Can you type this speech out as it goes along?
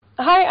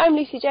Hi, I'm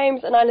Lucy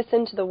James and I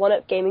listen to the One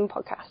Up Gaming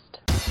podcast.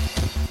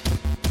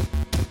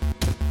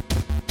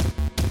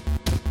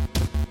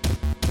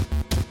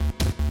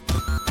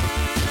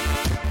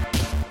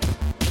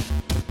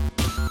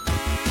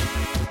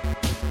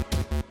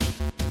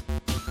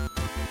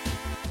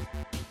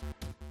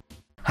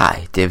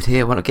 Hi, David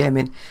here, One Up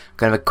Gaming.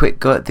 Gonna have a quick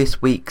go at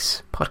this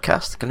week's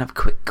podcast. Gonna have a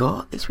quick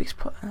go at this week's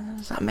podcast.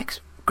 Does that make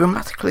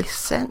grammatically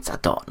sense? I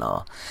don't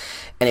know.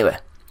 Anyway,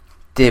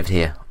 David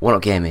here, One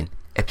Up Gaming,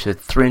 episode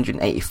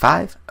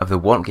 385 of the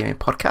One Up Gaming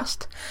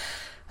podcast.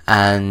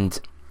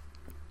 And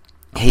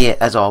here,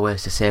 as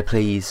always, to say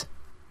please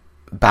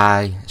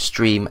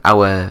stream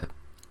our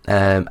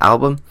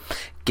album,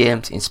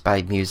 Games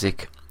Inspired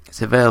Music.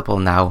 It's available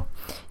now.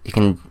 You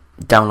can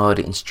download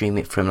it and stream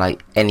it from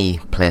like any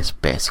place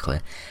basically,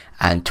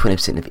 and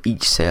 20% of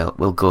each sale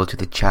will go to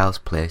the Child's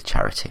Play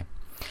charity.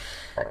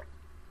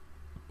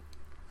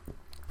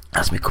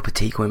 That's my cup of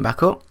tea coming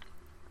back up.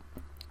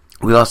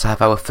 We also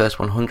have our first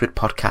 100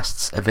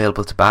 podcasts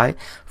available to buy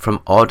from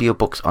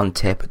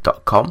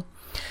audiobooksontape.com.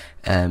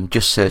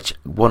 Just search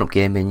One Up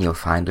Gaming, you'll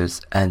find us,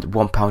 and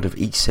 £1 of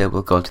each sale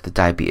will go to the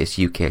Diabetes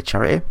UK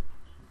charity.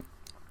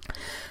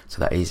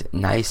 So that is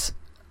nice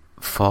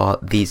for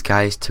these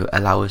guys to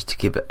allow us to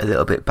give a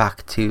little bit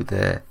back to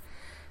the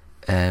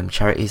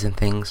charities and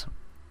things.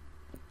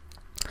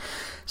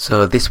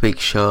 So this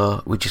week's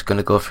show, we're just going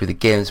to go through the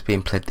games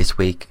being played this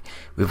week.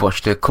 We've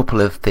watched a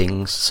couple of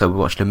things. So we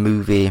watched a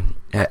movie,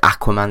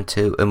 Aquaman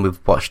 2, and we've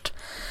watched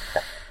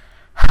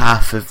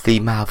half of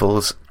the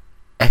Marvel's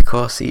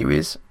Echo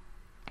series.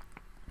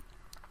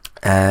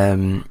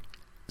 So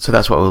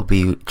that's what we'll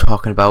be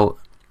talking about.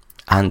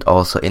 And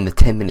also in the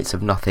 10 minutes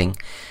of nothing,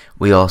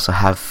 we also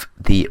have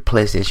the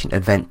PlayStation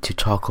event to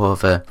talk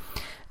over,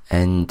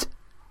 and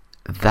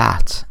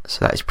that,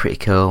 so that is pretty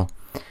cool.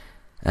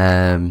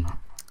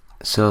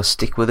 So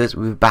stick with us,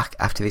 we'll be back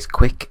after this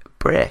quick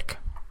break.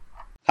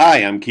 Hi,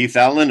 I'm Keith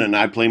Allen, and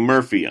I play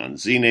Murphy on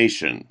Z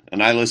Nation,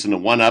 and I listen to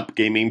One Up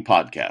Gaming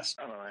Podcast.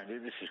 Hello, Andy,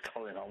 this is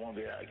Colin. I won't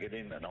be able to get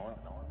in tonight.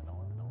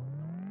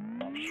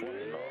 I'm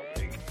sweating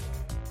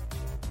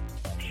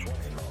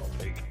all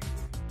big.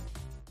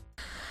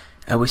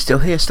 And we're still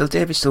here, still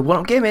David, still One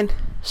Up Gaming,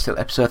 still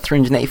episode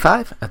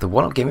 385 of the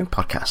One Up Gaming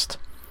podcast.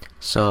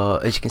 So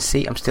as you can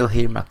see, I'm still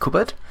here in my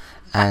cupboard,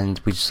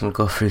 and we're just going to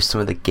go through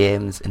some of the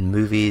games and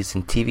movies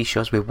and TV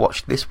shows we've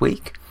watched this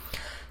week.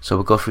 So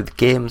we'll go through the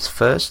games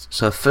first.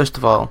 So first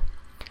of all,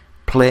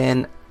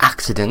 Plane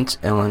Accident,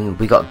 and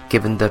we got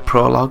given the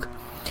prologue.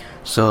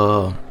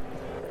 So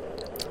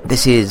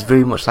this is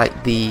very much like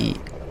I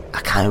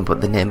can't remember what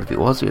the name of it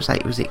was.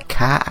 Was it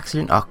car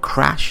accident or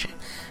crash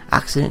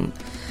accident?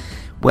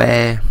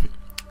 Where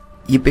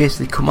you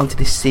basically come onto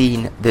this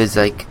scene, there's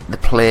like the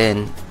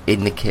plane,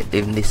 in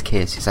this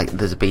case it's like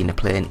there's been a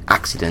plane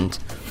accident,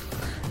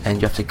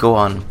 and you have to go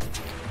on,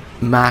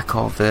 mark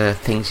all the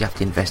things you have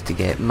to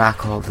investigate,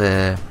 mark all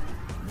the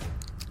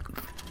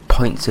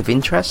points of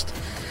interest,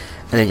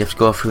 and then you have to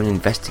go through and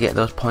investigate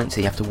those points,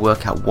 and you have to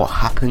work out what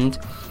happened,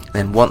 and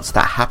then once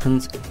that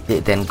happens,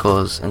 it then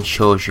goes and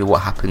shows you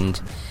what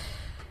happened.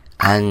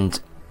 And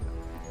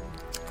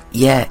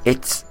yeah,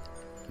 it's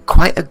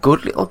quite a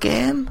good little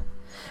game.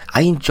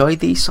 I enjoy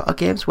these sort of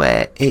games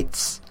where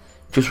it's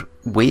just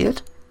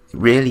weird. It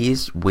really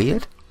is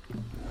weird.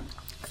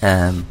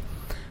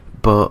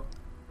 But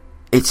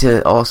it's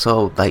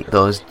also like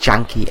those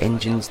janky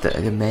engines that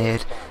are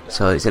made,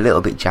 so it's a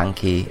little bit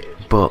janky,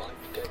 but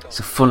it's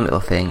a fun little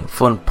thing,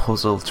 fun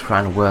puzzle to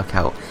try and work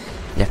out.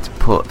 You have to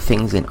put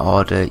things in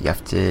order, you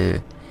have to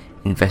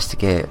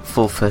investigate,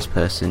 full first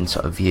person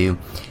sort of view,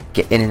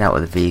 get in and out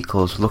of the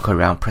vehicles, look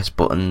around, press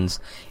buttons.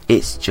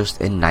 It's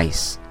just a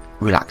nice,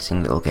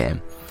 relaxing little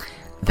game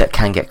that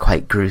can get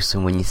quite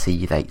gruesome when you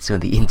see like some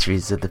of the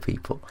injuries of the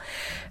people.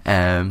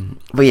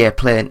 But yeah,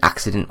 Plane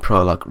Accident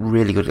Prologue,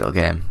 really good little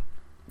game.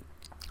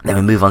 Then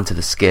we move on to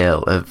the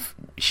scale of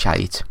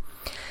shite.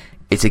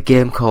 It's a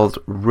game called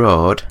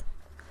Road,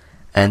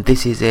 and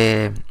this is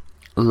a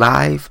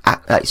live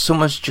like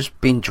someone's just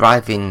been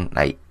driving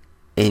like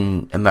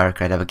in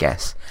America, I'd have a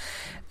guess,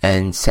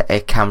 and set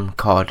a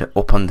camcorder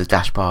up on the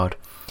dashboard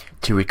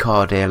to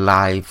record a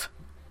live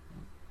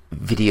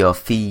video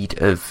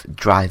feed of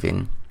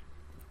driving,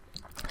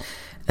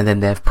 and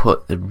then they've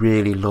put the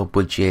really low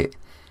budget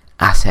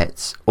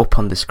assets up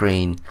on the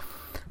screen.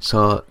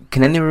 So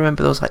can anyone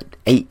remember those like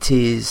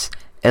 80s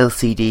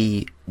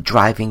LCD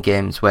driving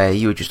games where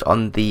you were just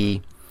on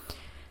the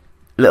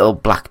little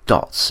black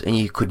dots and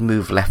you could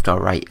move left or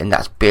right, and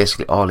that's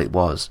basically all it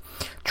was?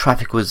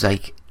 Traffic was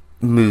like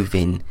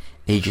moving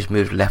and you just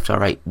moved left or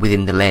right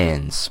within the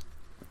lanes.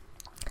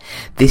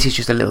 This is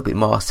just a little bit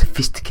more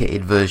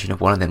sophisticated version of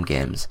one of them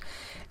games,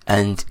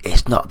 and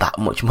it's not that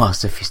much more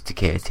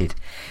sophisticated.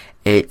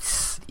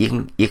 It's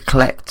you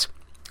collect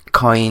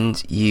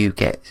coins, you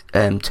get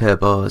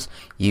turbos,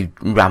 you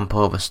ramp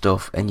over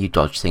stuff, and you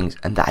dodge things,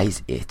 and that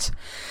is it.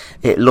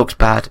 It looks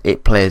bad,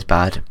 it plays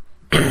bad.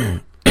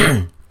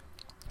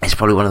 It's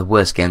probably one of the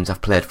worst games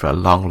I've played for a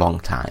long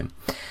time.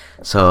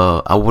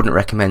 So I wouldn't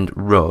recommend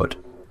Road.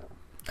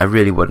 I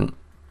really wouldn't.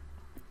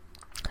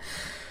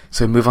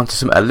 So we move on to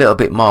something a little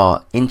bit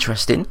more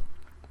interesting,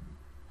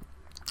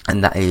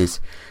 and that is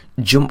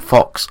Jump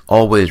Fox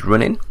Always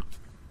Running.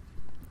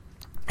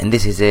 And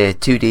this is a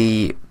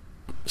 2D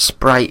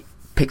sprite,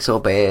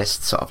 pixel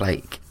based sort of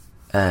like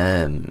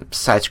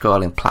side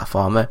scrolling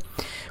platformer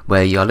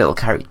where your little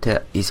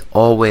character is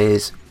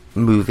always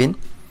moving,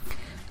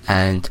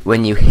 and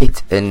when you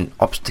hit an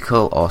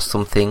obstacle or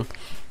something,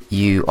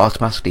 you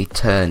automatically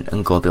turn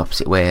and go the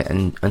opposite way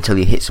until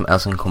you hit something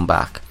else and come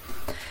back.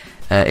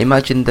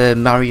 Imagine the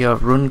Mario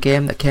Run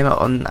game that came out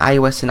on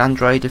iOS and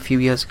Android a few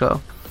years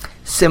ago.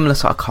 Similar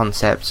sort of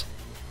concept,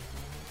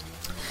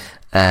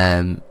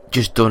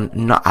 just done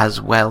not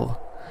as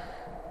well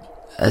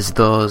as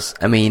those.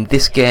 I mean,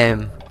 this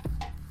game,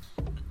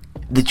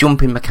 the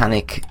jumping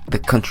mechanic,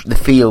 the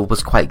feel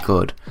was quite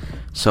good.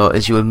 So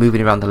as you were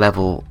moving around the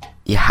level,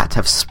 you had to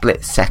have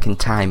split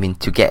second timing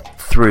to get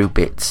through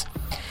bits.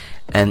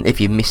 And if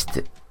you missed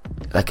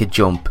like a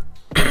jump,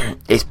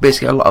 it's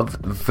basically a lot of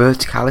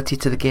verticality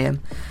to the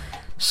game.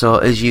 So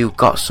as you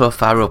got so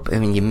far up, I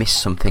mean, you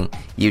missed something,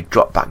 you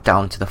drop back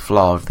down to the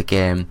floor of the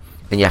game,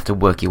 then you have to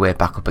work your way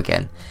back up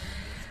again.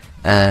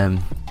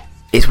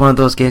 It's one of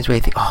those games where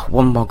you think, oh,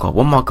 one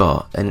more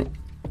go, and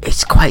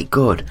it's quite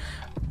good,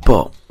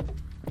 but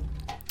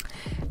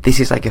this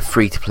is like a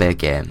free-to-play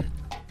game.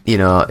 You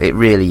know, it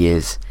really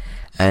is.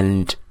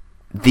 And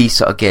these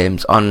sort of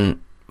games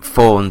on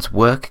phones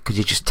work because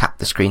you just tap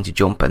the screen to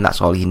jump and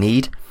that's all you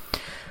need.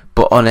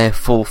 But on a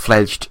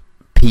full-fledged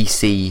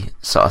PC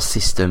sort of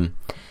system,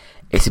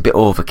 it's a bit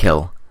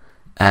overkill.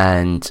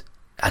 And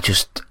I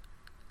just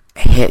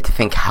hate to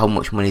think how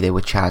much money they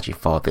were charging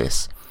for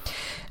this.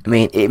 I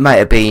mean, it might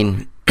have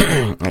been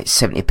like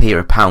 70p or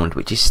a pound,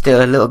 which is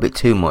still a little bit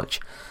too much.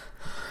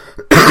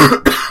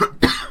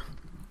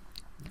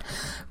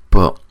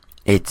 But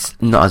it's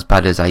not as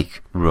bad as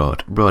like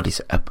Road. Road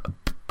is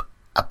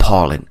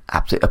appalling,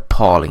 absolutely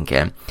appalling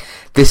game.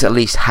 This at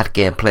least had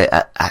gameplay,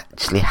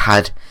 actually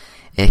had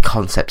a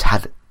concept,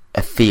 had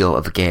a feel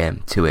of a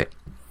game to it.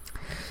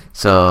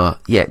 So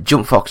yeah,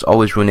 Jump Fox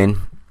Always Running.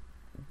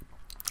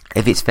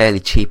 If it's fairly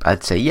cheap,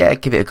 I'd say yeah,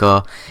 give it a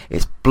go.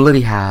 It's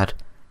bloody hard,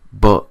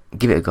 but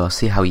give it a go,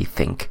 see how you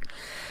think.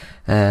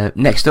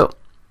 Next up,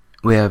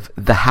 we have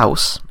The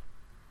House.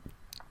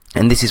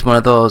 And this is one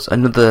of those,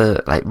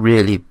 another like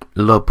really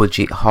low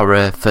budget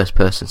horror first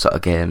person sort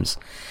of games.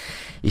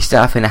 You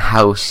start off in a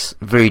house,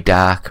 very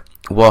dark,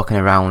 walking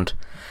around,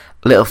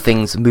 little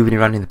things moving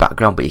around in the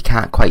background but you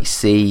can't quite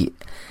see,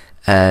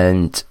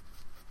 and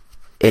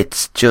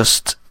it's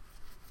just,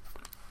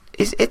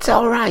 it's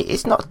alright,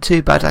 it's not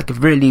too bad, like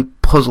really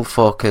puzzle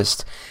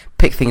focused,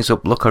 pick things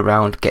up, look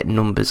around, get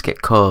numbers,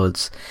 get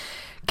codes,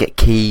 get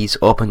keys,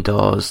 open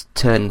doors,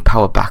 turn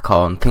power back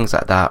on, things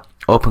like that.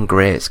 Open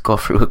grates, go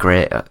through a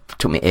grate. It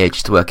took me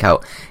ages to work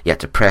out. You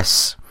had to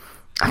press,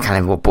 I can't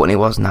remember what button it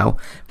was now,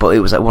 but it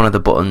was like one of the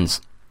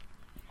buttons,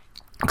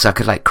 because I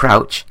could like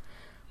crouch,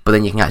 but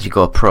then you can actually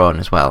go prone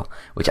as well,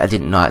 which I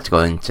didn't know. I had to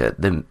go into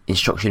the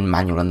instruction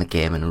manual on the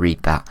game and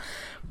read that.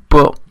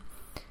 But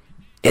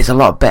it's a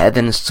lot better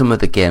than some of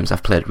the games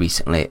I've played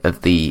recently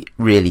of the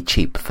really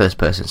cheap first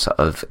person sort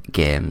of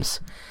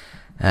games.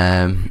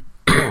 So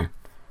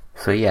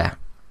yeah,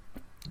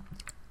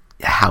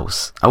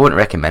 House, I wouldn't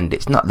recommend it.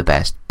 It's not the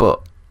best,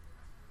 but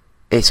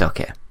it's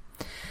okay.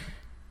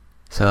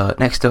 So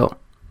next up,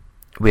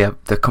 we have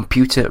The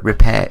Computer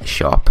Repair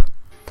Shop.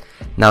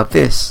 Now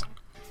this,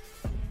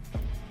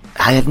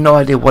 I had no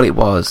idea what it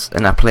was,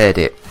 and I played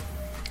it,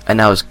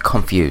 and I was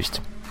confused.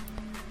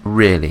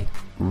 Really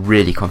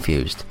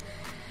confused.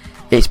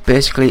 It's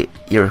basically,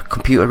 you're a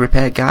computer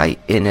repair guy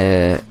in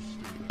a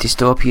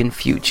dystopian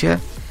future,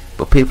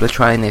 but people are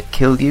trying to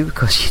kill you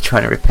because you're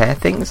trying to repair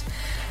things.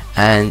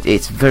 And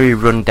it's very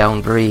run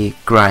down, very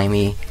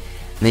grimy,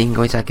 and then you can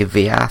go into like a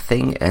VR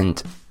thing,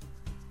 and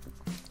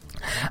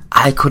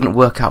I couldn't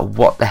work out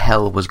what the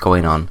hell was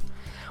going on.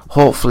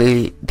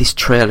 Hopefully this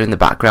trailer in the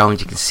background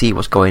you can see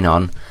what's going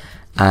on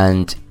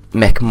and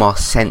make more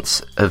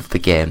sense of the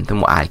game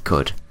than what I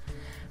could.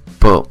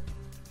 But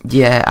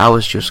yeah, I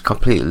was just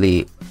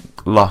completely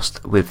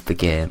lost with the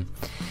game.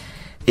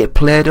 It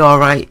played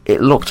alright,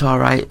 it looked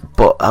alright,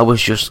 but I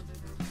was just,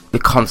 the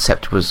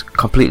concept was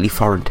completely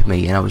foreign to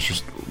me, and I was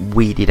just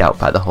weeded out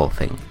by the whole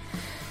thing.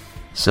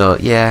 So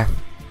yeah,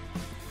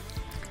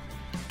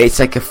 it's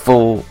like a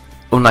full,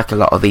 unlike a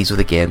lot of these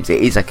other games,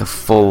 it is like a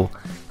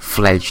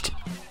full-fledged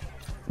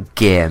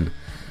game,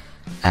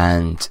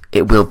 and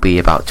it will be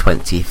about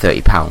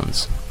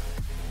 £20-30.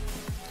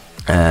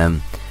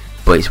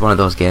 But it's one of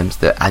those games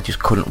that I just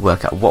couldn't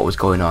work out what was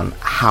going on,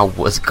 how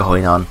was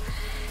going on,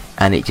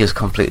 and it just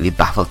completely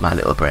baffled my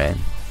little brain.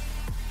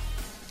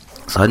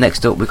 So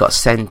next up, we got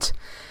sent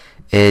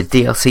a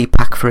DLC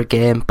pack for a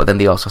game, but then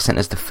they also sent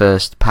us the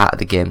first part of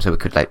the game so we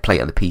could like play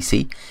it on the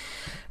PC,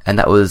 and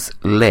that was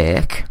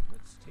Lake.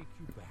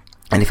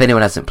 And if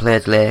anyone hasn't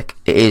played Lake,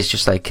 it is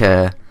just like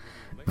a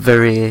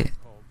very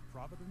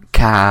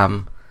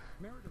calm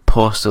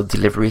postal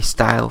delivery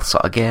style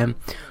sort of game,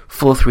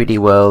 full 3D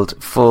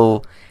world,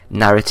 full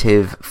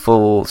narrative,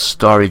 full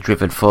story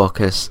driven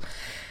focus,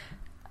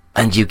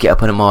 and you get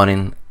up in the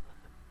morning,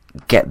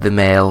 get the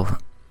mail,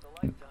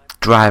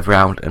 drive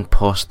around and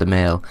post the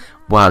mail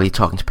while you're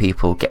talking to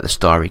people, get the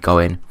story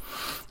going.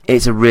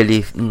 It's a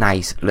really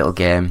nice little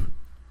game.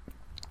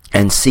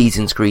 And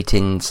Season's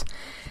Greetings,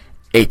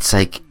 it's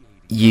like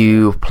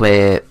you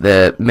play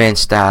the main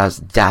star's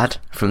dad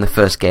from the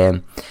first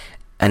game,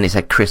 and it's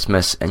like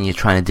Christmas and you're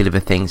trying to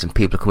deliver things and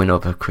people are coming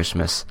over for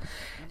Christmas.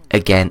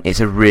 Again, it's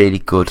a really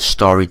good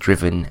story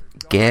driven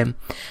game.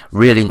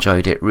 Really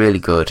enjoyed it, really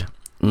good.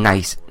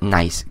 Nice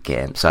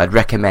game. So I'd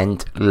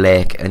recommend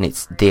Lake and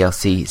its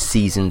DLC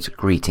Season's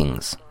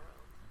Greetings.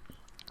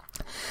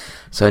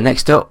 So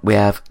next up we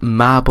have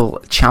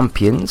Marble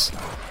Champions.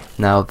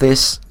 Now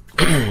this,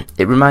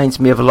 it reminds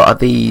me of a lot of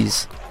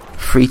these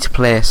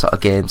free-to-play sort of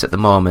games at the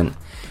moment,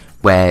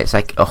 where it's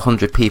like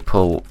 100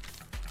 people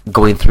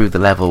going through the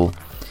level,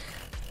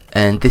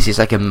 and this is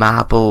like a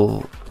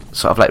marble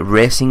sort of like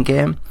racing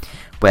game,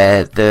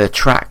 where the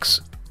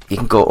tracks, you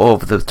can go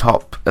over the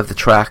top of the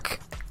track,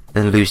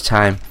 then lose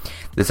time.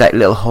 There's like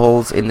little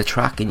holes in the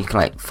track, and you can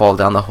like fall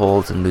down the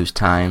holes and lose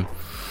time,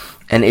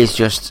 and it's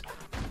just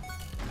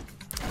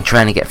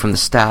trying to get from the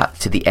start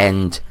to the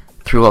end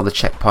through all the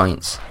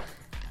checkpoints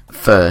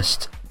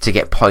first to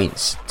get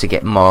points, to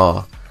get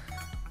more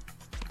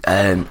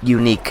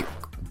unique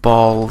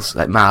balls,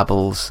 like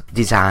marbles,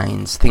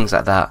 designs, things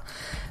like that.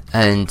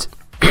 And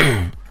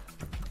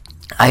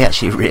I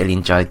actually really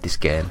enjoyed this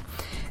game.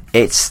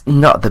 It's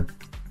not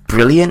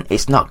brilliant,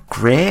 it's not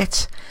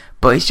great,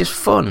 but it's just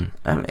fun.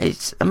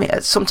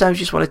 Sometimes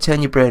you just want to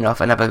turn your brain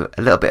off and have a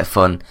little bit of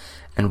fun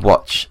and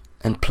watch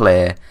and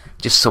play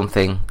just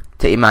something,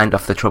 take your mind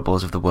off the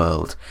troubles of the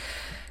world.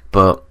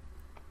 But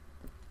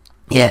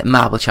yeah,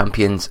 Marble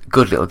Champions,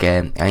 good little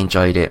game. I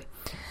enjoyed it.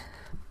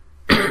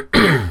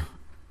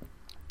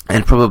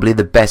 And probably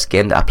the best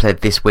game that I played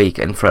this week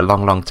and for a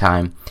long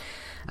time.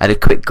 I had a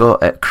quick go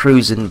at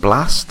Cruisin'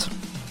 Blast,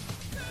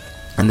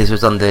 and this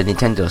was on the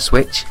Nintendo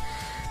Switch.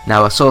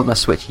 Now I sold my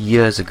Switch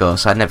years ago,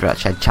 so I never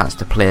actually had a chance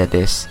to play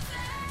this,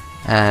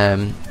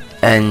 and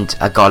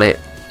I got it,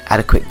 had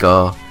a quick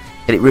go,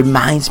 and it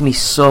reminds me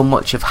so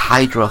much of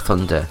Hydro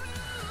Thunder.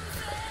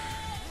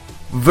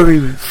 Very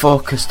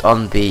focused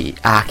on the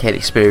arcade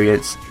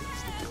experience,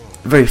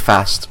 very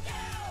fast.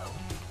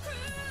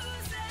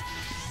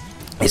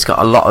 It's got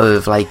a lot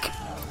of like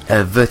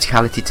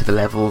verticality to the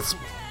levels,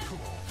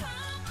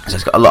 so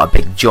it's got a lot of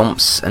big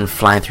jumps and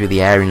flying through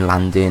the air and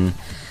landing.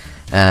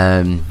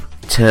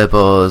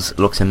 Turbos,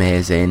 looks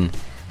amazing,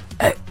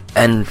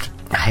 and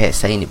I hate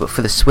saying it, but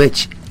for the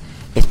Switch,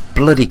 it's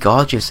bloody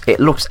gorgeous.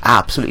 It looks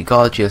absolutely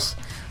gorgeous.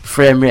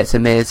 Frame rate's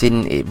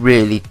amazing. It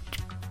really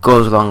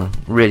goes along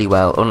really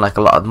well, unlike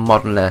a lot of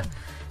modern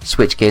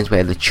Switch games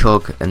where the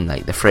chug and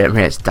like the frame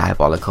rate's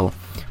diabolical.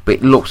 But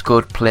it looks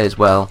good, plays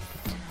well,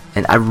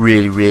 and I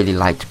really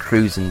liked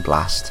Cruisin'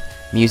 Blast.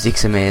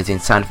 Music's amazing,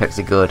 sound effects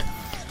are good,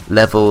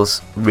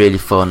 levels really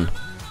fun,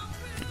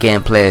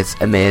 gameplay's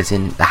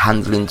amazing, the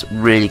handling's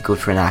really good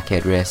for an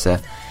arcade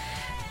racer.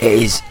 It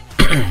is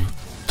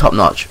top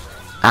notch,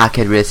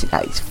 arcade racing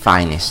at its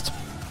finest.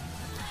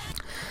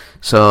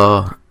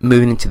 So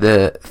moving into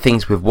the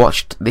things we've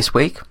watched this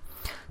week.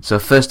 So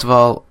first of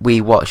all, we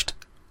watched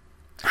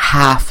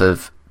half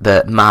of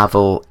the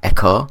Marvel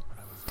Echo,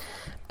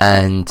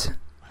 and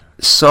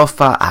so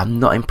far I'm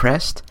not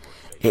impressed.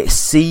 It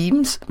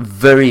seems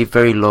very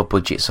low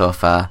budget so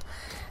far.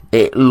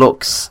 It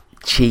looks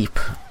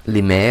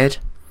cheaply made.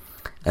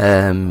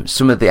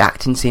 Some of the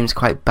acting seems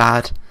quite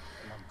bad,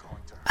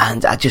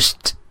 and it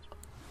just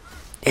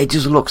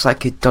looks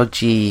like a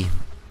dodgy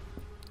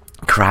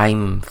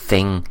crime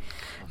thing.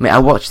 I mean, I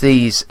watch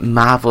these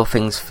Marvel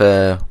things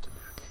for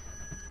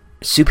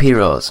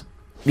superheroes,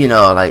 you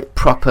know, like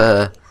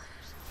proper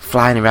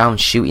flying around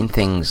shooting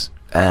things,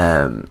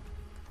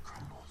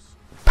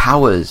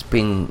 powers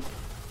being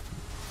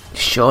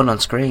shown on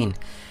screen,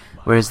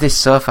 whereas this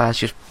so far is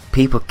just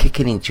people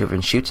kicking each other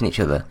and shooting each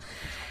other.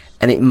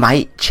 And it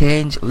might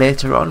change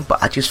later on,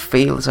 but I just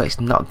feel as though it's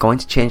not going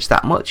to change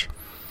that much,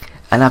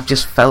 and I've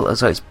just felt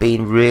as though it's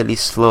been really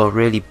slow,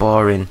 really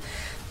boring.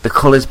 The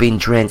colours being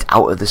drained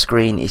out of the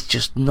screen is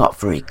just not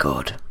very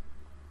good.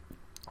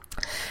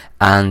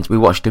 And we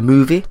watched a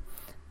movie,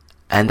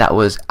 and that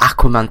was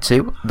Aquaman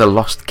 2, The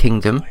Lost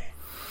Kingdom.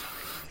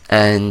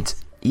 And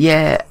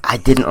yeah, I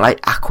didn't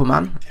like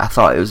Aquaman. I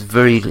thought it was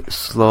very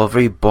slow,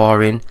 very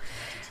boring.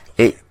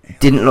 It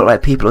didn't look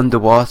like people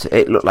underwater.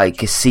 It looked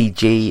like a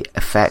CG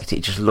effect.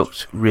 It just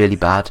looked really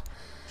bad.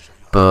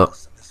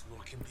 But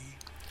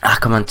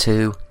Aquaman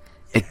 2,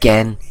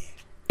 again,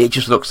 it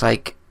just looks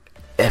like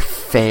a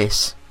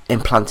face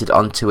implanted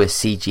onto a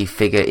CG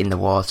figure in the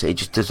water. It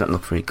just doesn't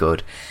look very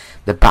good.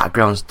 The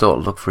backgrounds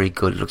don't look very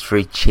good. It looks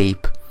very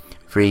cheap,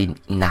 very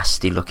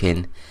nasty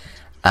looking,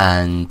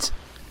 and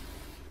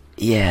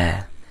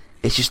yeah,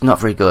 it's just not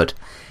very good.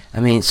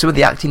 I mean, some of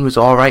the acting was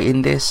alright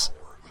in this,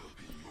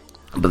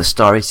 but the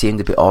story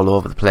seemed a bit all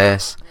over the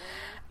place,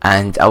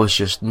 and I was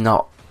just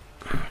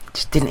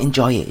didn't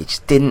enjoy it. It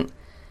just didn't,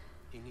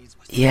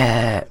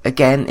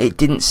 again, it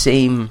didn't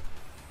seem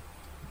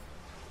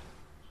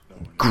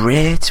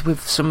great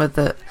with some of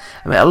the.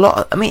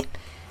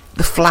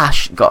 The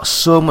Flash got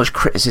so much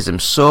criticism,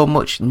 so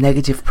much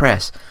negative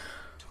press,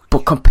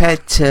 but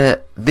compared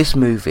to this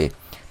movie,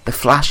 The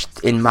Flash,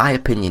 in my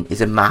opinion,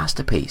 is a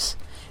masterpiece.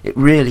 It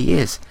really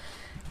is.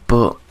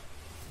 But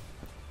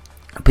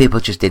people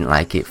just didn't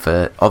like it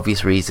for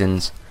obvious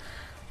reasons,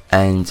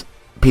 and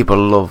people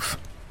love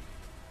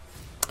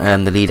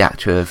the lead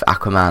actor of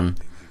Aquaman,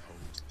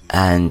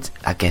 and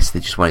I guess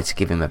they just wanted to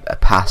give him a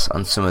pass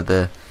on some of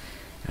the.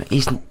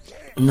 He's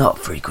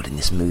not very good in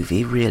this movie,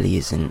 he really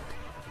isn't.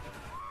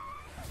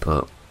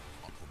 But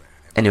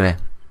anyway,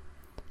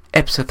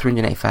 episode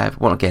 385,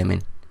 One Up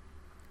Gaming.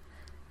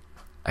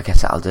 I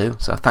guess that'll do.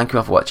 So thank you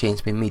all for watching.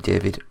 It's been me,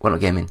 David, One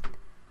Up Gaming.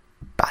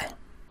 Bye.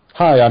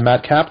 Hi, I'm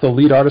Matt Kapp, the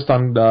lead artist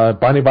on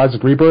Binding of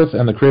Isaac Rebirth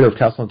and the creator of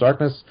Castle in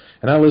Darkness,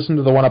 and I listen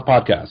to the One Up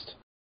podcast.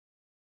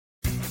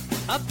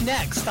 Up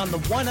next on the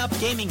One Up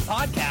Gaming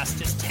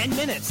podcast is 10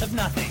 minutes of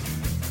nothing.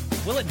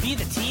 Will it be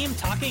the team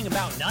talking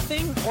about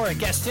nothing or a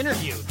guest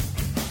interview?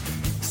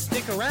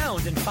 Stick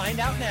around and find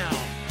out now.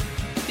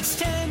 It's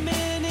 10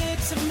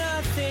 minutes of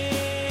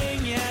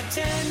nothing, yeah,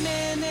 10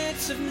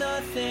 minutes of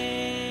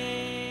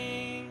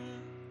nothing.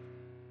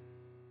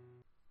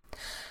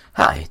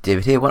 Hi,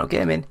 David here, One Up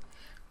Gaming.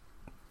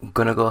 I'm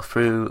gonna go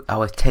through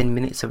our 10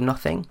 minutes of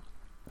nothing.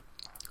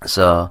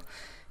 So,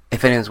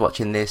 if anyone's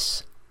watching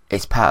this,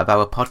 it's part of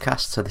our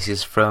podcast. So this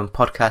is from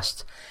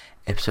podcast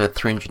episode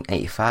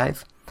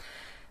 385.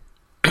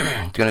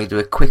 I'm gonna do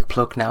a quick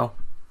plug now.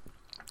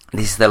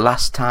 This is the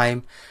last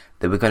time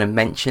that we're gonna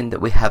mention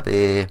that we have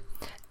a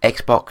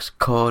Xbox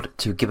code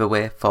to give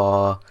away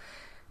for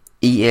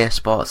EA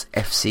Sports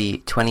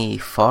FC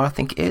 24, I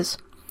think it is.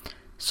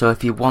 So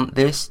if you want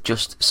this,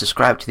 just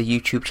subscribe to the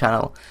YouTube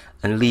channel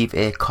and leave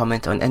a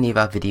comment on any of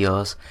our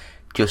videos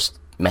just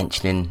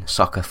mentioning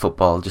soccer,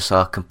 football, just so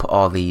I can put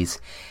all these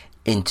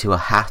into a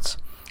hat,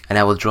 and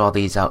I will draw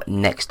these out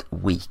next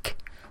week.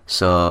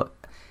 So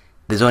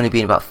there's only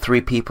been about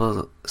 3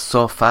 people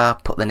so far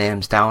put their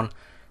names down,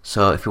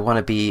 so if you want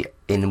to be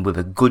in with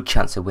a good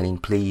chance of winning,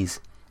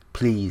 please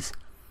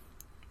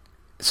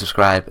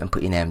subscribe and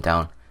put your name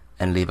down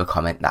and leave a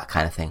comment, that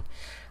kind of thing,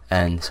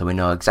 and so we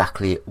know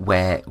exactly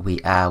where we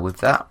are with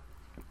that.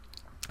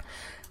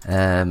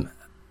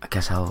 I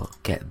guess I'll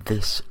get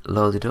this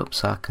loaded up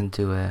so I can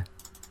do a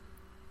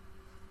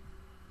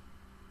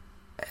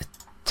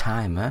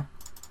timer.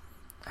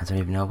 I don't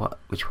even know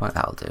which one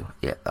that'll do.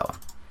 Yeah, that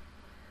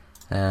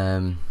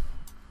one.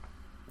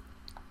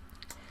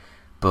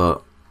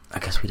 But I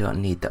guess we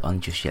don't need that on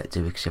just yet,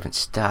 do we? Because we haven't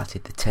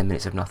started the 10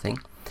 minutes of nothing.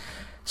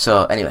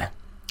 So anyway,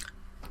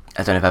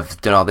 I don't know if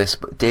I've done all this,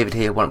 but David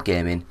here, One Up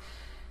Gaming.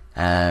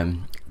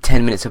 10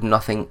 minutes of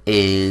nothing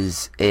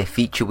is a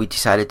feature we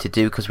decided to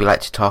do because we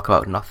like to talk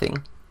about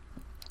nothing.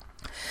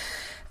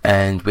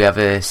 And we have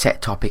a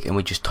set topic and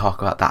we just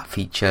talk about that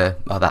feature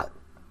or that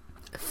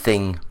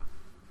thing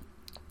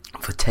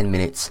for 10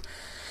 minutes.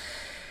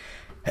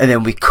 And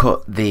then we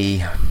cut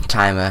the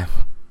timer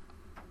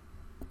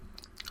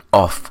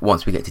off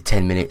once we get to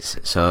 10 minutes.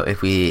 So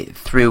if we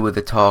through with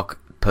the talk,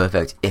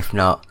 perfect. If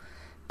not,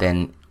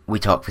 then we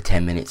talk for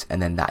 10 minutes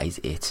and then that is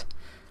it.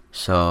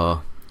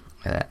 So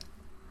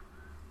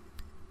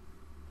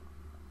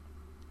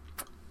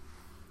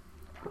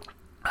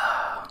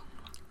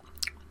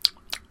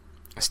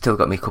still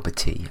got me a cup of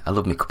tea. I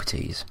love me cup of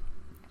teas.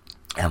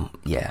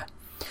 Yeah.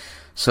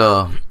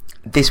 So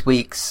this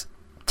week's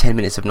 10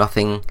 minutes of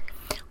nothing,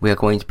 we are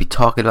going to be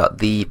talking about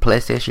the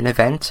PlayStation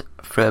event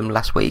from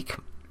last week.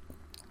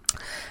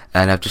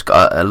 And I've just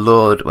got a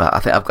load. Well, I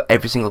think I've got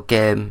every single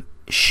game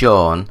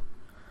shown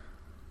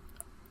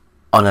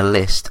on a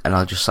list, and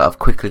I'll just sort of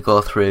quickly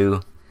go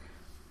through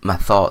my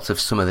thoughts of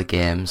some of the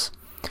games.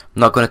 I'm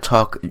not going to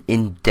talk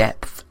in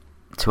depth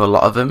to a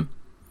lot of them,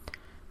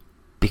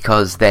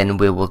 because then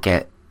we will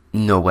get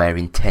nowhere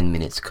in 10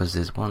 minutes, because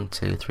there's 1,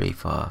 2, 3,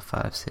 4,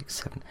 5, 6,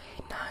 7,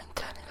 8, 9,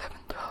 10, 11,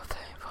 12,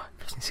 13, 14,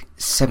 15, 16,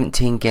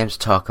 17 games to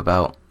talk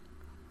about.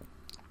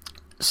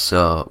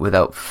 So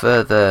without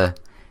further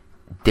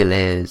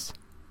delays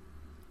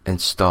and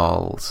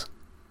stalls,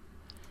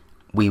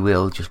 we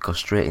will just go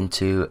straight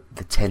into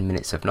the 10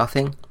 minutes of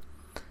nothing.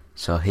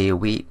 So here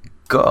we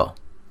go.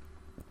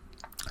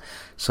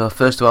 So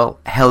first of all,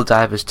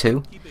 Helldivers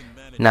 2.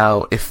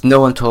 Now, if no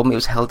one told me it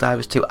was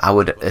Helldivers 2, I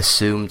would have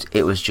assumed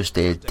it was just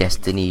a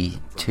Destiny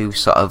 2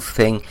 sort of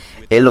thing.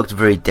 It looked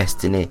very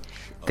Destiny.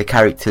 The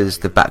characters,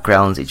 the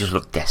backgrounds, it just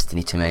looked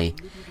Destiny to me.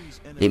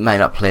 It might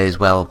not play as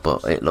well,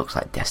 but it looks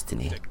like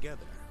Destiny.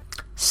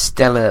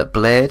 Stellar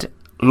Blade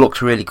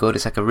looks really good.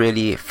 It's like a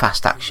really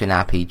fast action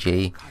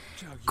RPG.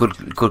 Good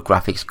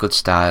graphics, good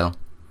style.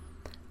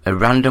 A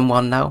random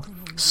one now.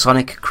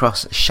 Sonic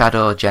Cross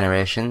Shadow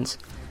Generations.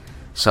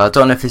 So I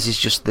don't know if this is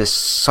just the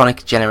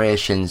Sonic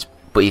Generations,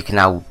 but you can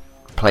now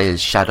play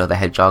as Shadow the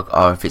Hedgehog,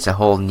 or if it's a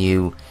whole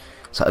new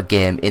sort of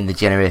game in the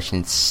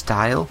Generations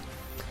style.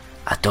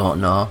 I don't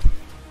know.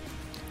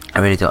 I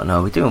really don't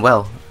know. We're doing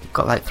well. We've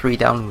got like 3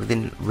 down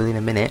within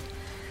a minute.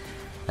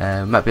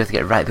 Might be able to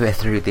get right the way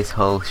through this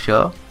whole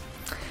show.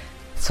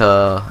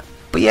 So,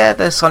 but yeah,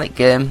 the Sonic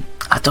game,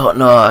 I don't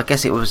know. I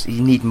guess it was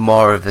you need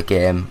more of the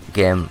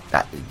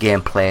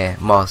gameplay,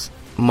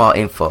 more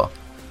info.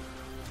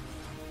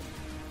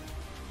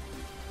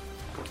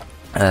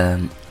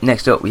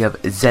 Next up, we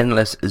have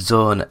Zenless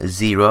Zone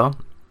Zero,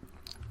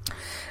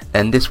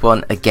 and this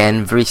one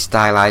again very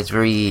stylized,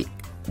 very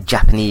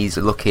Japanese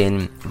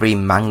looking, very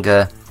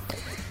manga,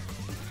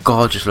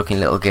 gorgeous looking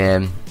little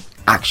game,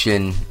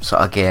 action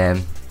sort of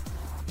game.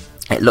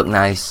 It looked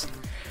nice.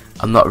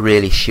 I'm not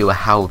really sure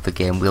how the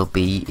game will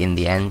be in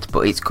the end,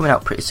 but it's coming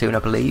out pretty soon, I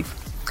believe.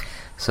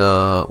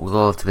 So we'll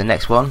go to the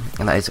next one,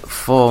 and that is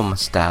Foam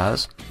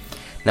Stars.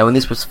 Now, when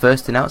this was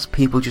first announced,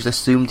 people just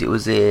assumed it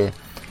was a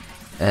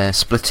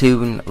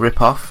Splatoon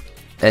ripoff,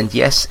 and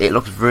yes, it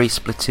looks very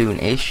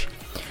Splatoon-ish.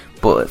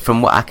 But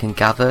from what I can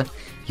gather,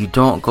 you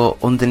don't go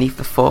underneath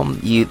the foam.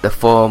 The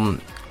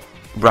foam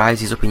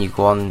rises up, and you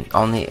go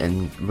on it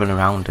and run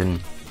around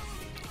and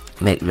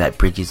make like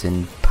bridges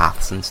and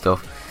paths and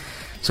stuff.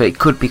 So it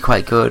could be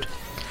quite good.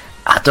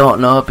 I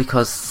don't know,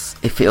 because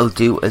if it'll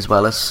do as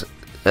well as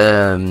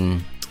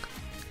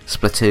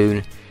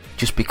Splatoon,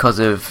 just because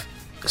of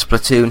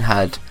Splatoon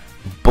had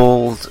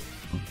bold,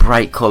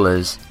 bright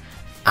colours,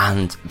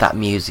 and that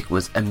music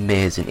was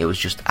amazing. It was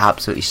just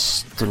absolutely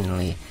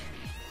stunningly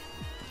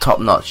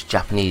top-notch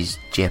Japanese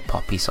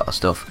J-poppy sort of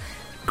stuff.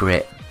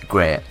 Great.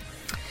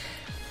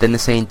 Then they're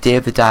saying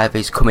Dave the Diver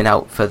is coming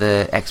out for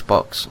the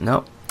Xbox.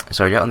 No,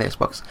 sorry, not on the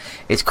Xbox.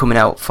 It's coming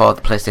out for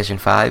the PlayStation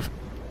 5.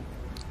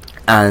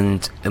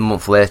 And a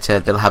month later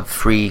they'll have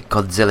free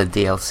Godzilla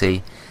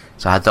DLC,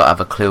 so I don't have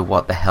a clue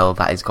what the hell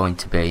that is going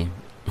to be.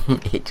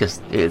 It's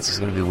just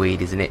going to be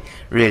weird, isn't it?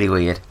 Really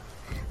weird.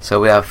 So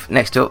we have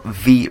next up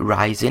V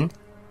Rising.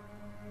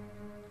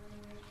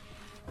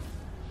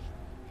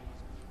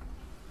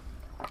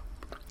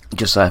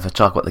 Just so if I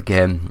talk about the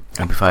game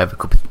and before I have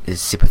a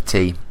sip of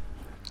tea,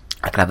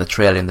 I can have the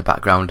trailer in the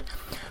background.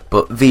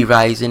 But V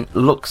Rising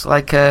looks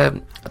like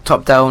a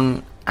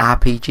top-down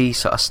RPG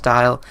sort of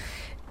style.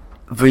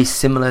 Very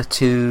similar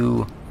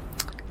to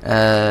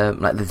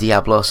like the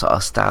Diablo sort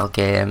of style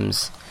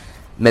games,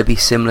 maybe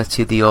similar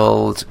to the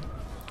old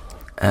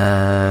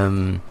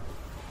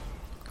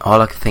all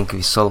I can think of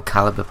is Soul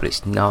Calibur, but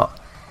it's not.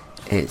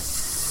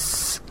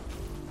 It's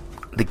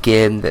the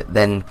game that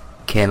then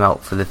came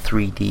out for the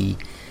 3D.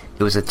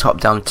 It was a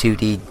top-down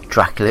 2D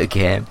Dracula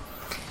game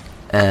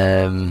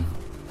that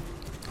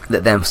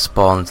then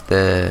spawned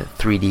the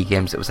 3D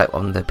games that was like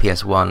on the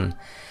PS1,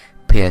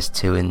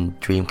 PS2 and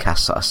Dreamcast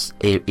sort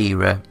of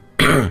era.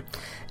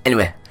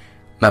 Anyway,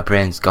 my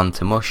brain's gone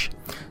to mush.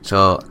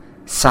 So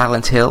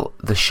Silent Hill,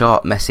 The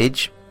Short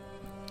Message.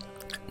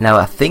 Now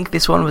I think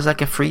this one was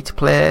like a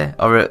free-to-play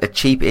or a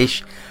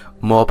cheap-ish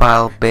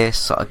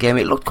mobile-based sort of game.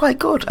 It looked quite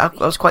good. I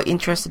was quite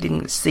interested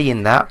in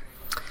seeing that.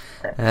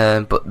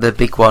 But the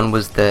big one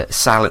was the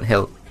Silent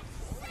Hill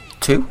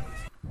 2.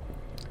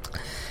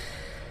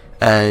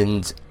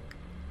 And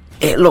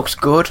it looks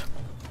good,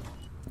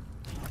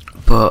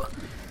 but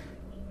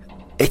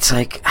it's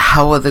like,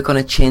 how are they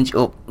going to change it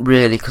up,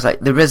 really? Because like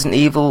the Resident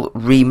Evil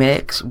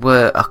remakes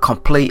were a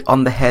complete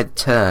on the head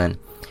turn,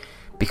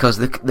 because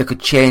they could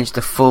change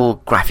the full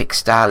graphic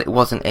style. It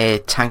wasn't a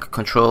tank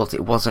controls,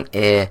 it wasn't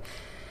a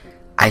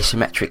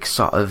isometric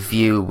sort of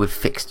view with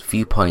fixed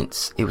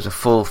viewpoints. It was a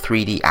full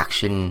 3D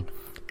action,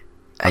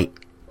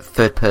 like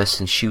third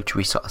person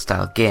shootery sort of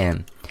style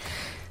game.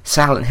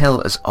 Silent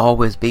Hill has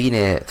always been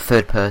a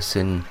third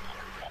person,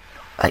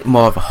 like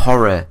more of a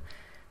horror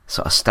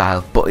sort of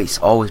style, but it's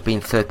always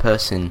been third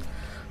person,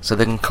 so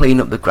they can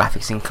clean up the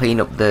graphics and clean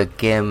up the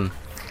game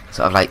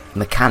sort of like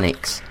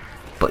mechanics.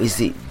 But is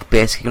it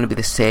basically going to be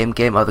the same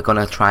game, or are they going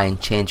to try and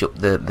change up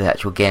the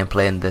actual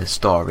gameplay and the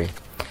story?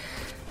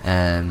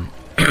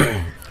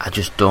 I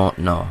just don't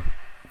know.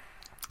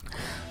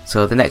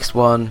 So the next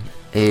one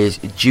is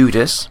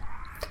Judas,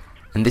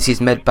 and this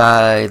is made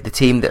by the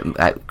team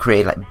that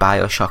created like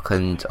BioShock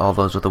and all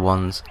those other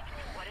ones,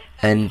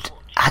 and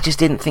I just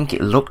didn't think it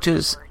looked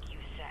as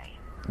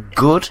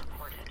good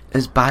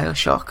as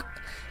BioShock.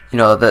 You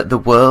know, the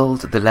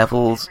world, the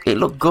levels, it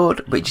looked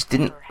good, but it just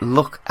didn't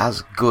look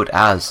as good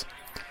as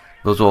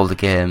those older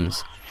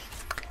games.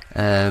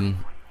 And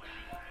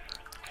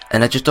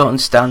I just don't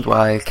understand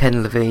why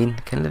Ken Levine?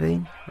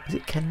 Is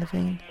it Ken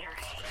Levine?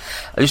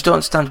 I just don't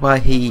understand why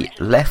he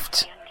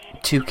left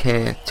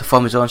 2K to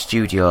form his own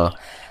studio,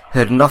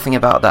 heard nothing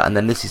about that, and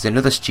then this is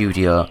another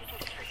studio,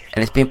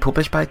 and it's been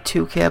published by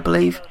 2K, I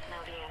believe.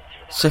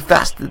 So if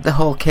that's the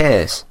whole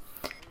case,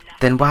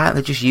 then why aren't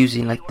they just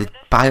using like the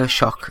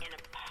BioShock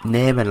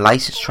name and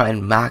license, try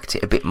and market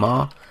it a bit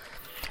more?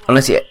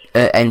 Unless it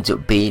ends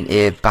up being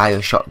a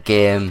BioShock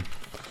game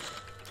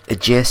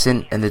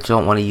adjacent and they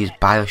don't want to use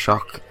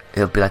BioShock,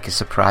 it'll be like a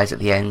surprise at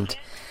the end.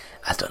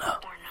 I don't know.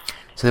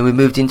 So then we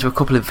moved into a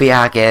couple of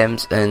VR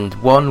games, and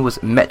one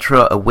was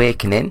Metro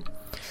Awakening.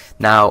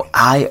 Now,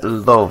 I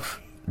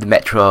love the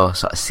Metro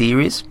sort of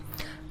series.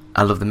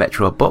 I love the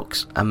Metro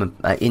books. I'm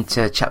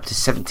into chapter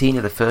 17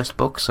 of the first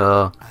book,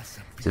 so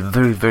it's a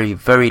very, very,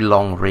 very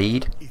long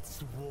read.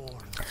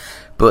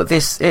 But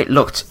this, it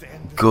looked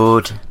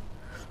good.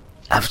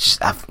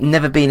 I've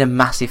never been a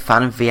massive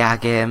fan of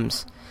VR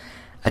games.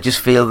 I just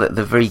feel that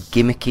they're very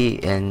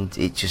gimmicky, and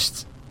it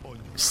just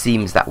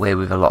seems that way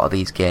with a lot of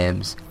these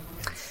games.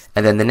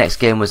 And then the next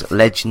game was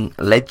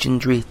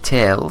Legendary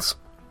Tales,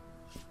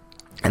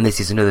 and this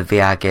is another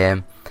VR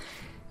game.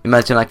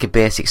 Imagine like a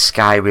basic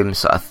Skyrim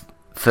sort of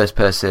first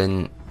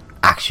person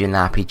action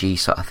RPG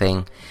sort of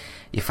thing.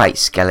 You fight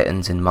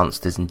skeletons and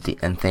monsters and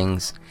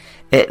things.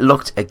 It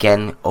looked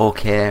again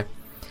okay,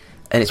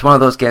 and it's one of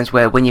those games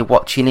where when you're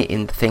watching it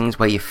in things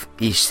where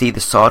you see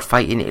the sword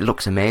fighting, it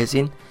looks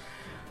amazing.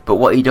 But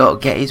what you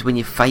don't get is when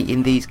you're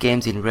fighting these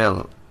games in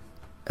real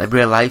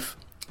life,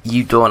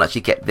 you don't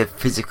actually get the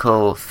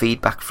physical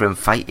feedback from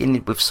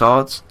fighting with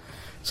swords.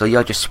 So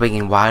you're just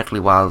swinging wildly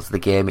while the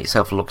game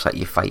itself looks like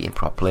you're fighting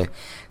properly.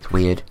 It's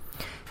weird.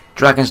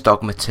 Dragon's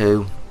Dogma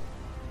 2.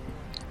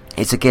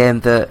 It's a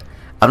game that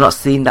I've not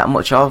seen that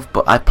much of,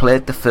 but I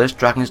played the first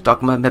Dragon's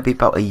Dogma maybe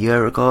about a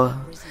year ago,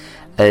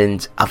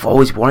 and I've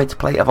always wanted to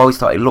play it. I've always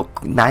thought it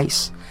looked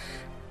nice,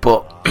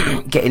 but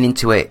getting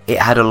into it, it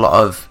had a lot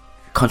of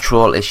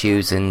control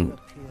issues, and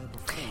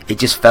it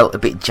just felt a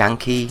bit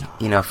janky,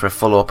 you know, for a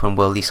full open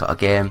worldy sort of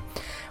game.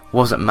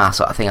 Wasn't my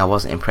sort of thing. I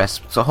wasn't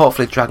impressed. So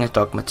hopefully Dragon's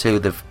Dogma 2,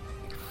 they've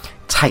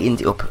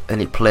tightened it up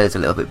and it plays a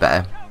little bit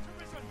better.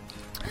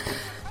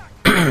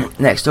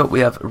 Next up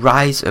we have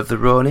Rise of the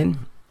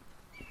Ronin,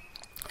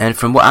 and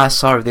from what I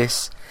saw of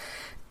this,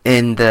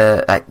 in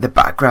the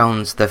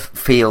backgrounds, the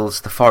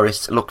fields, the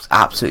forests looked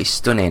absolutely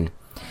stunning.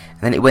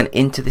 And then it went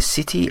into the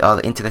city or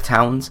into the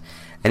towns,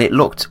 and it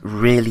looked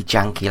really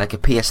janky, like a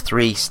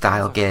PS3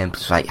 style game. It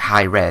was like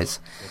high res,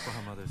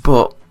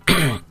 but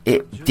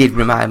it did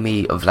remind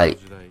me of, like,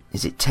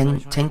 is it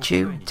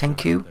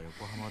Tenku,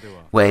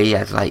 where you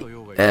had like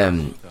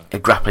a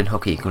grappling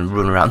hook, you can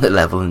run around the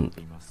level and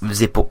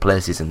zip up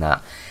places and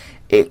that.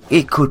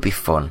 It could be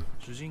fun.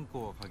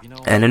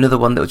 And another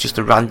one that was just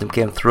a random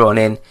game thrown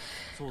in,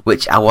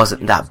 which I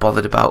wasn't that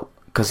bothered about,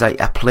 because I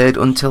played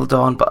Until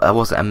Dawn, but I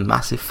wasn't a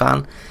massive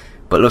fan.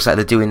 But it looks like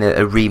they're doing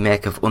a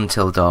remake of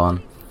Until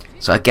Dawn.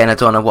 So again, I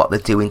don't know what they're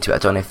doing to it. I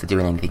don't know if they're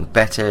doing anything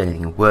better,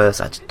 anything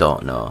worse. I just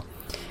don't know.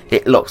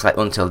 It looks like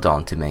Until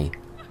Dawn to me.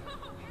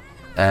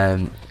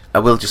 I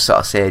will just sort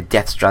of say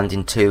Death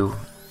Stranding 2,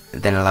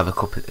 then I'll have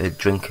a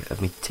drink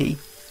of my tea,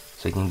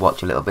 so you can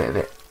watch a little bit of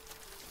it.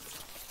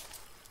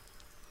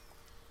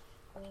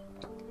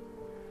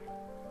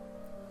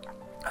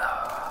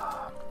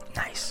 Oh,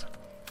 nice.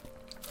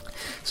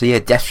 So yeah,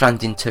 Death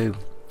Stranding 2.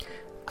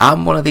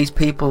 I'm one of these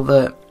people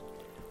that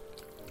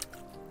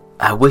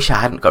I wish I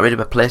hadn't got rid of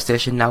my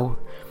PlayStation now,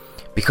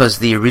 because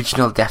the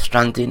original Death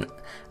Stranding,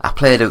 I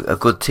played a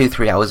good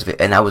 2-3 hours of it,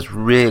 and I was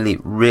really,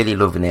 really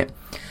loving it.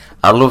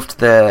 I loved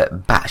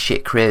the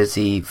batshit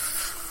crazy,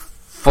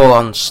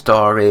 full-on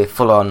story,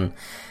 full-on,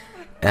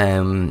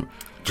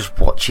 just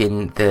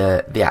watching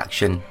the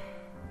action.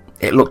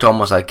 It looked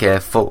almost like a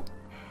full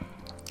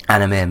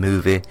anime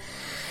movie.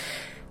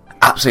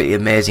 Absolutely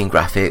amazing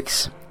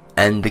graphics,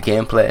 and the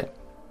gameplay.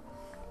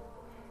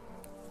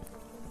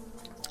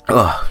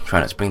 Oh, I'm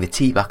trying not to bring the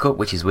tea back up,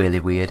 which is really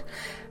weird.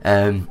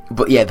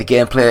 But yeah, the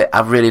gameplay, I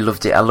really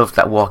loved it. I loved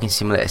that walking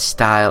simulator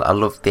style. I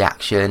loved the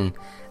action.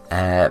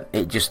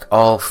 It just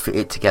all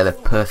fitted together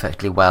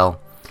perfectly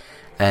well.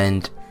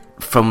 And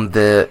from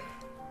the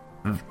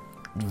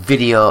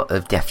video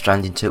of Death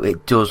Stranding 2,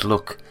 it does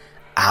look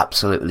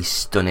absolutely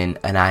stunning.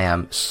 And I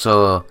am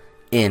so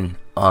in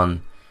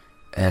on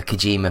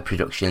Kojima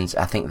Productions.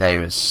 I think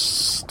they're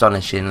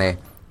astonishingly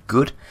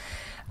good.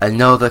 I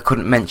know they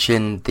couldn't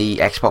mention the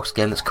Xbox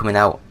game that's coming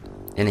out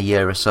in a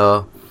year or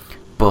so,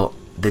 but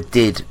they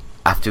did,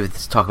 after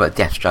this talk about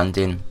Death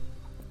Stranding,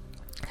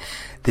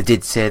 they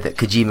did say that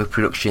Kojima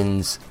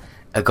Productions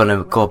are going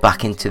to go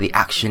back into the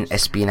action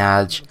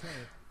espionage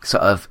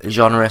sort of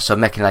genre, so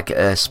making like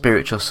a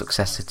spiritual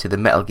successor to the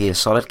Metal Gear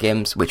Solid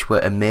games, which were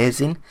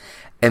amazing.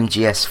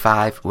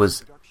 MGS5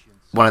 was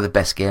one of the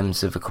best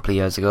games of a couple of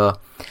years ago,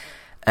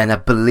 and I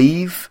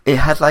believe it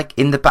had, like,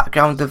 in the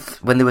background of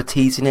when they were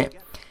teasing it,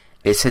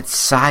 it said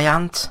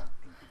Scient,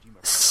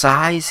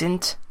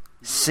 Physant,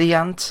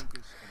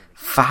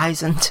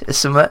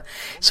 or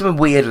some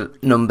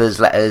weird numbers,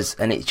 letters,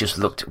 and it just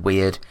looked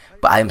weird.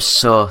 But I am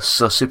so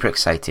super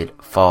excited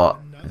for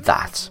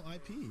that.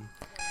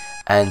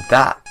 And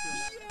that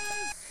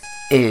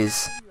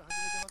is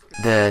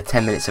the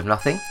 10 minutes of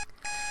nothing.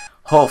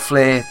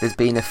 Hopefully there's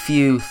been a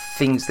few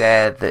things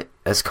there that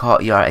has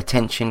caught your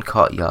attention,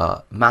 caught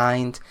your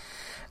mind,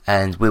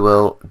 and we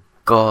will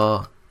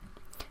go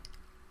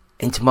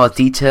into more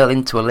detail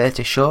into a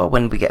later show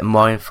when we get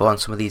more info on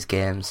some of these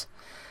games.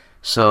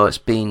 So it's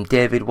been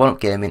David, One Up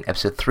Gaming,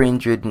 episode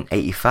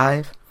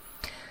 385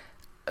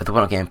 of the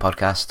One Up Gaming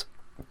podcast,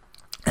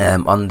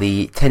 on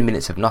the 10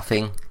 minutes of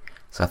nothing.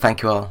 So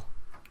thank you all,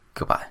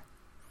 goodbye.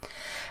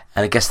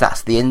 And I guess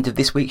that's the end of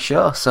this week's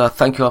show, so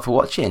thank you all for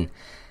watching.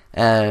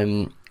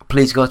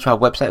 Please go to our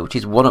website, which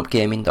is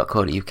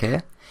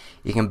oneupgaming.co.uk.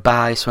 You can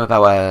buy some of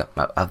our,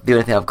 the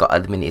only thing I've got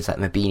at the minute is like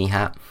my beanie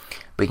hat,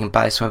 but you can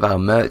buy some of our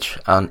merch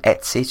on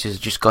Etsy. So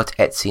just go to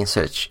Etsy and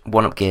search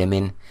One Up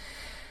Gaming.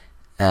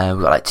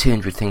 We've got like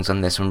 200 things on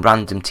there, some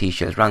random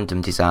t-shirts,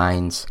 random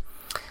designs.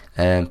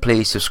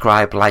 Please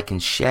subscribe, like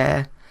and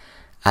share.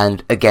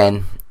 And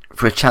again,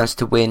 for a chance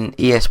to win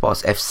EA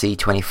Sports FC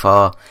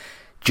 24,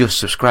 just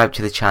subscribe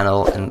to the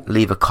channel and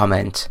leave a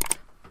comment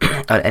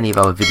on any of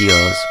our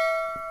videos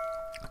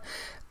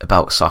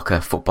about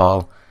soccer,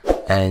 football,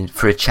 and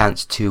for a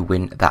chance to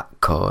win that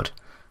code.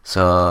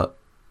 So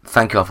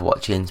thank you all for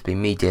watching. It's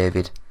been me,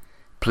 David.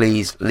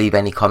 Please leave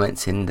any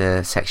comments in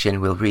the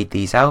section. We'll read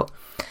these out.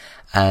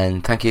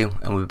 And thank you,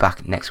 and we'll be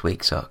back next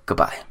week. So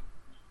goodbye.